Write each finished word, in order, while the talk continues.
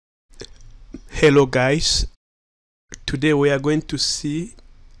Hello guys, today we are going to see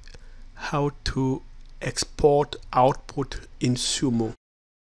how to export output in SUMO.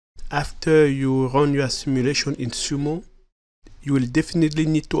 After you run your simulation in SUMO, you will definitely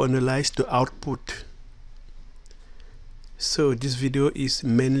need to analyze the output. So this video is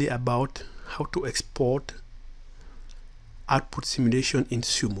mainly about how to export output simulation in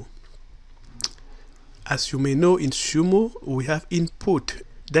SUMO. As you may know, in SUMO we have input.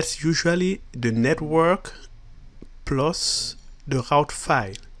 That's usually the network plus the route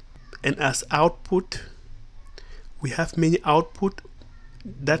file. And as output, we have many output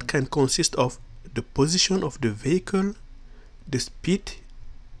that can consist of the position of the vehicle, the speed,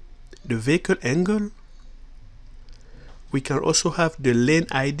 the vehicle angle. We can also have the lane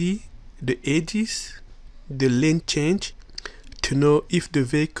ID, the edges, the lane change to know if the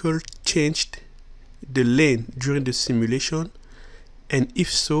vehicle changed the lane during the simulation, and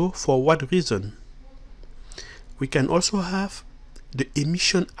if so, for what reason. We can also have the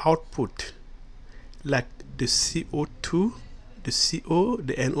emission output, like the CO2, the CO,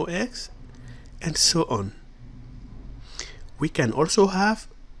 the NOx, and so on. We can also have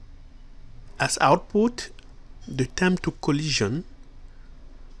as output the time to collision,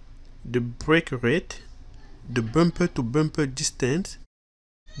 the brake rate, the bumper to bumper distance,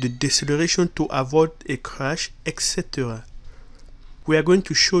 the deceleration to avoid a crash, etc. We are going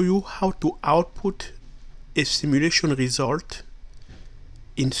to show you how to output a simulation result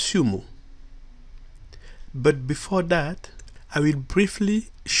in SUMO. But before that, I will briefly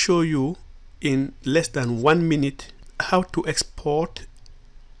show you in less than 1 minute how to export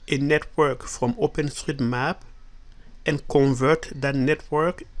a network from OpenStreetMap and convert that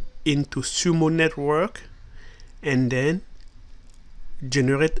network into SUMO network, and then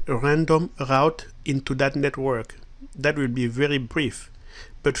generate a random route into that network. That will be very brief,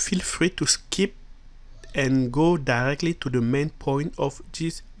 but feel free to skip and go directly to the main point of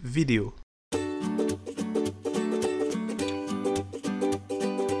this video.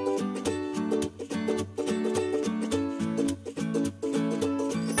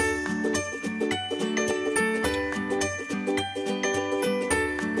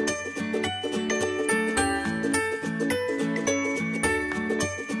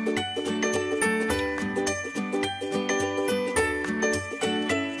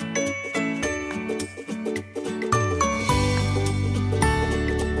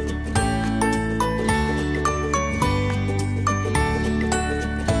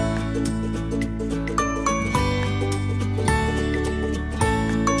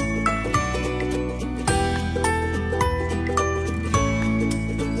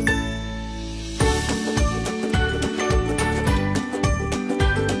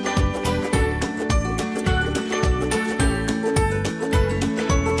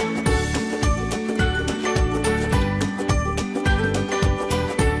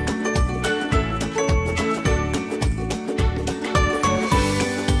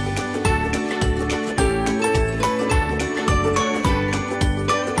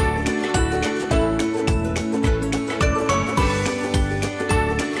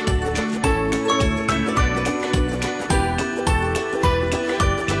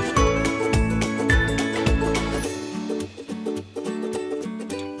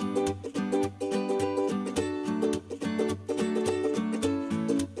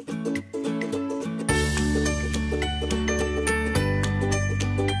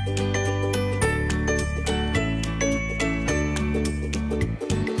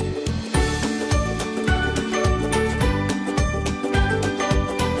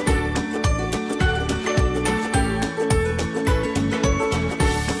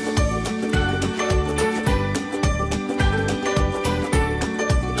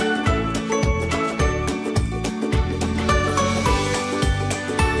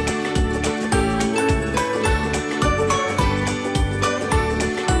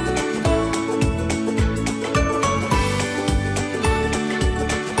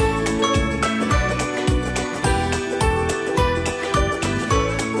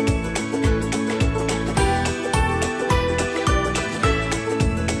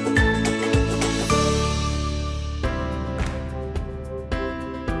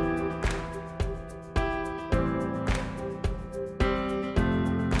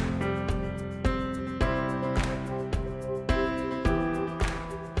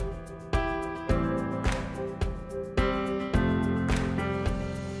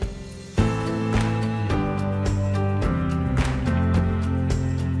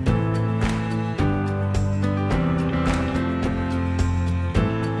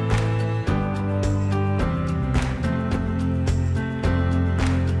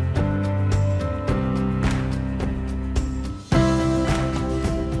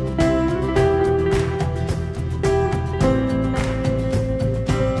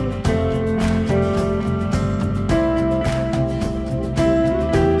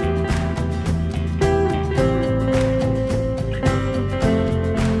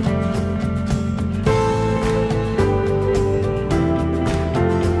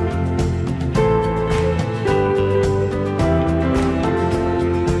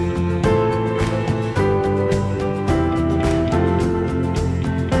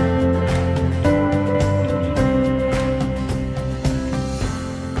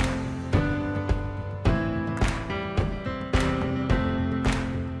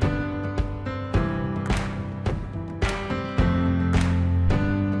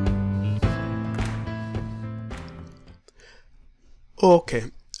 Okay,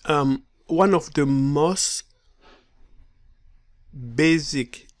 one of the most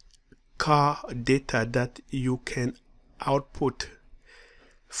basic car data that you can output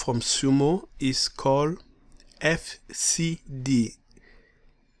from SUMO is called FCD,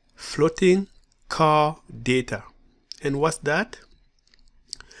 floating car data. And what's that?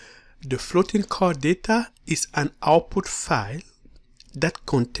 The floating car data is an output file that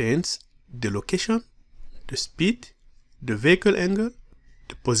contains the location, the speed, the vehicle angle,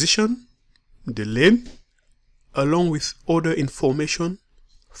 the position, the lane, along with other information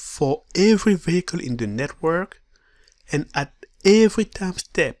for every vehicle in the network and at every time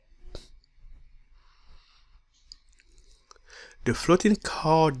step. The floating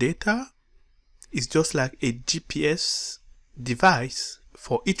car data is just like a GPS device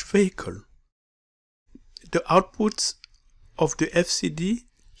for each vehicle. The outputs of the FCD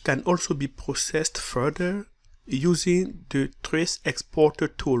can also be processed further using the trace exporter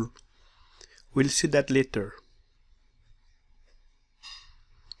tool. We'll see that later.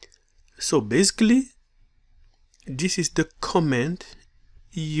 So basically, this is the command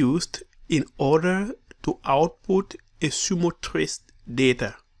used in order to output a sumoTrace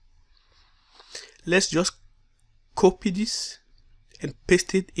data. Let's just copy this and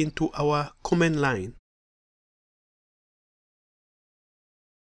paste it into our command line.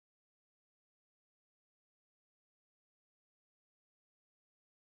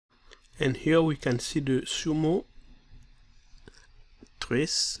 And here we can see the SUMO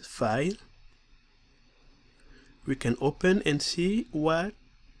trace file. We can open and see what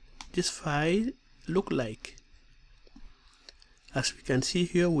this file looks like. As we can see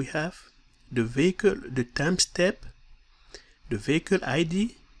here, we have the vehicle, the time step, the vehicle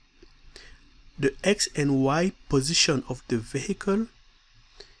ID, the X and Y position of the vehicle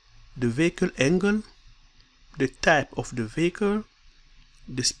angle, the type of the vehicle,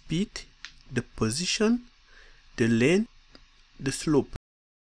 the speed, the position, the lane, the slope.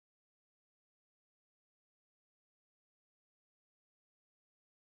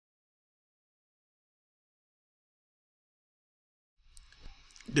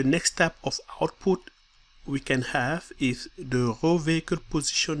 The next type of output we can have is the raw vehicle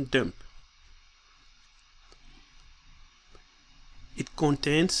position dump. It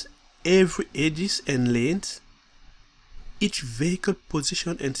contains every edges and lanes, each vehicle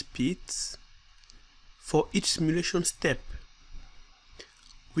position and speeds for each simulation step.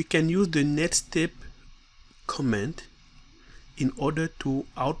 We can use the netstate command in order to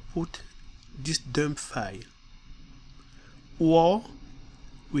output this dump file, or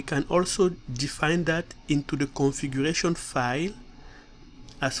we can also define that into the configuration file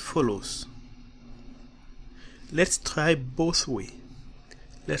as follows. Let's try both ways.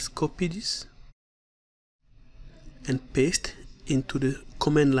 Let's copy this and paste into the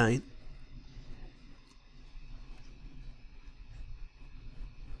command line.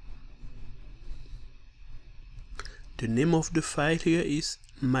 The name of the file here is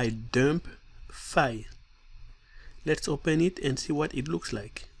my dump file. Let's open it and see what it looks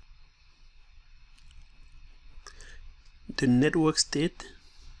like. The network state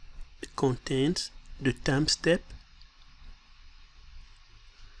contains the time step,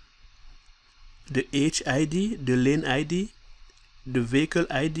 the H ID, the lane ID, the vehicle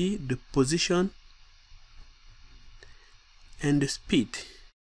ID, the position, and the speed.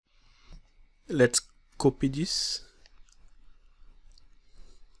 Let's copy this.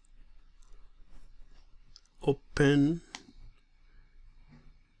 Open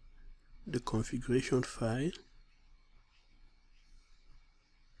the configuration file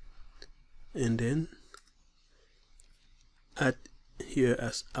and then add here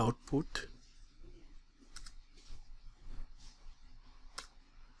as output.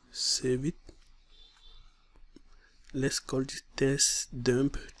 Save it. Let's call this test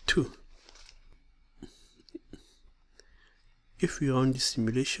dump 2. If we run this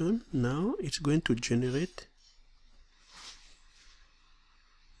simulation now, it's going to generate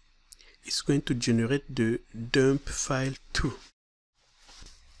the dump file 2.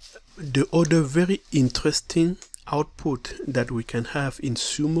 The other very interesting output that we can have in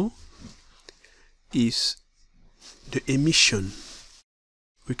SUMO is the emission.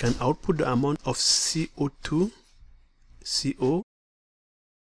 We can output the amount of CO2, CO,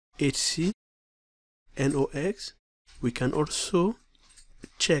 HC, NOx. We can also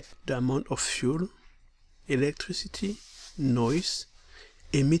check the amount of fuel, electricity, noise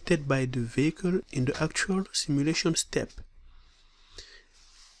emitted by the vehicle in the actual simulation step.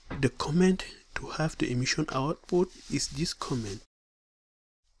 The command to have the emission output is this command.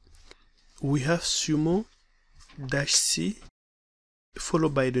 We have sumo-c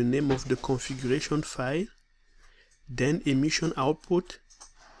followed by the name of the configuration file, then emission output,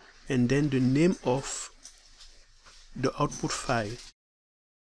 and then the name of the output file.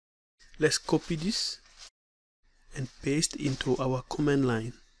 Let's copy this and paste into our command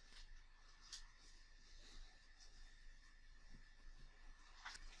line.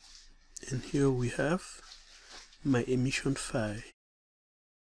 And here we have my emission file.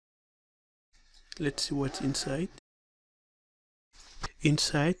 Let's see what's inside.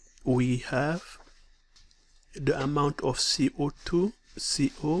 Inside we have the amount of CO2,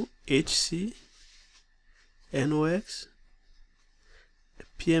 CO, HC, NOx,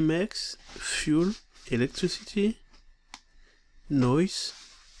 PMX, fuel, electricity, noise,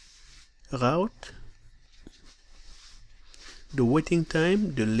 route, the waiting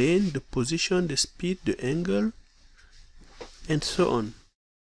time, the lane, the position, the speed, the angle, and so on.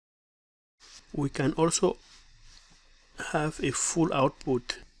 We can also have a full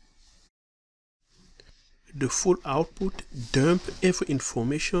output. The full output dump every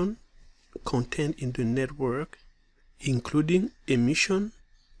information contained in the network, including emission,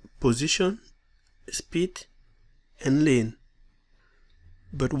 position, speed, and lane.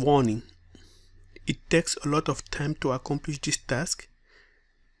 But warning, it takes a lot of time to accomplish this task,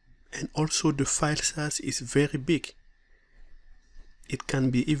 and also the file size is very big. It can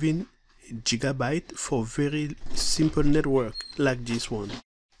be even gigabyte for very simple network like this one.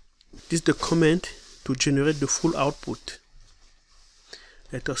 This is the command to generate the full output.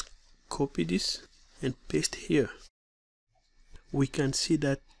 Let us copy this and paste here. We can see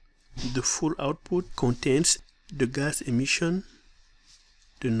that the full output contains the gas emission,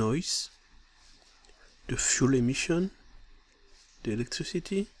 the noise, the fuel emission, the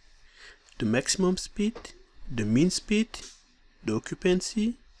electricity, the maximum speed, the mean speed, the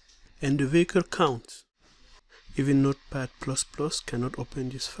occupancy, and the vehicle count. Even Notepad++ cannot open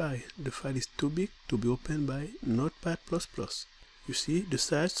this file. The file is too big to be opened by Notepad++. You see, the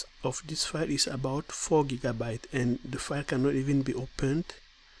size of this file is about 4 GB, and the file cannot even be opened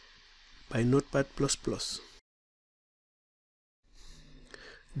by Notepad++.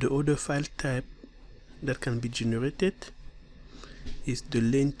 The other file type that can be generated is the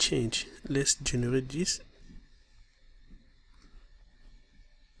lane change. Let's generate this.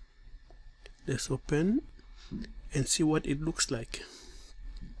 Let's open and see what it looks like.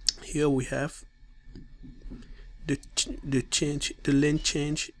 Here we have the lane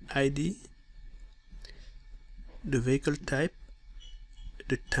change ID, the vehicle type,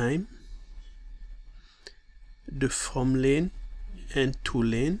 the time, the from lane and to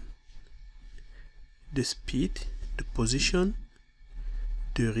lane, the speed, the position,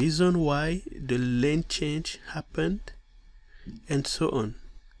 the reason why the lane change happened, and so on.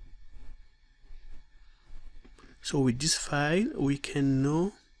 So with this file we can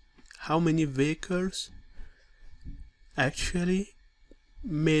know how many vehicles actually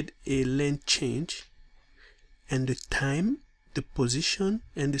made a lane change, and the time, the position,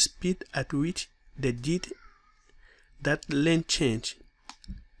 and the speed at which they did that lane change,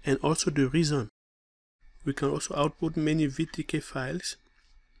 and also the reason. We can also output many VTK files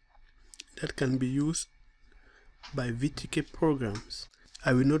that can be used by VTK programs.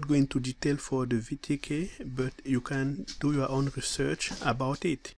 I will not go into detail for the VTK, but you can do your own research about it.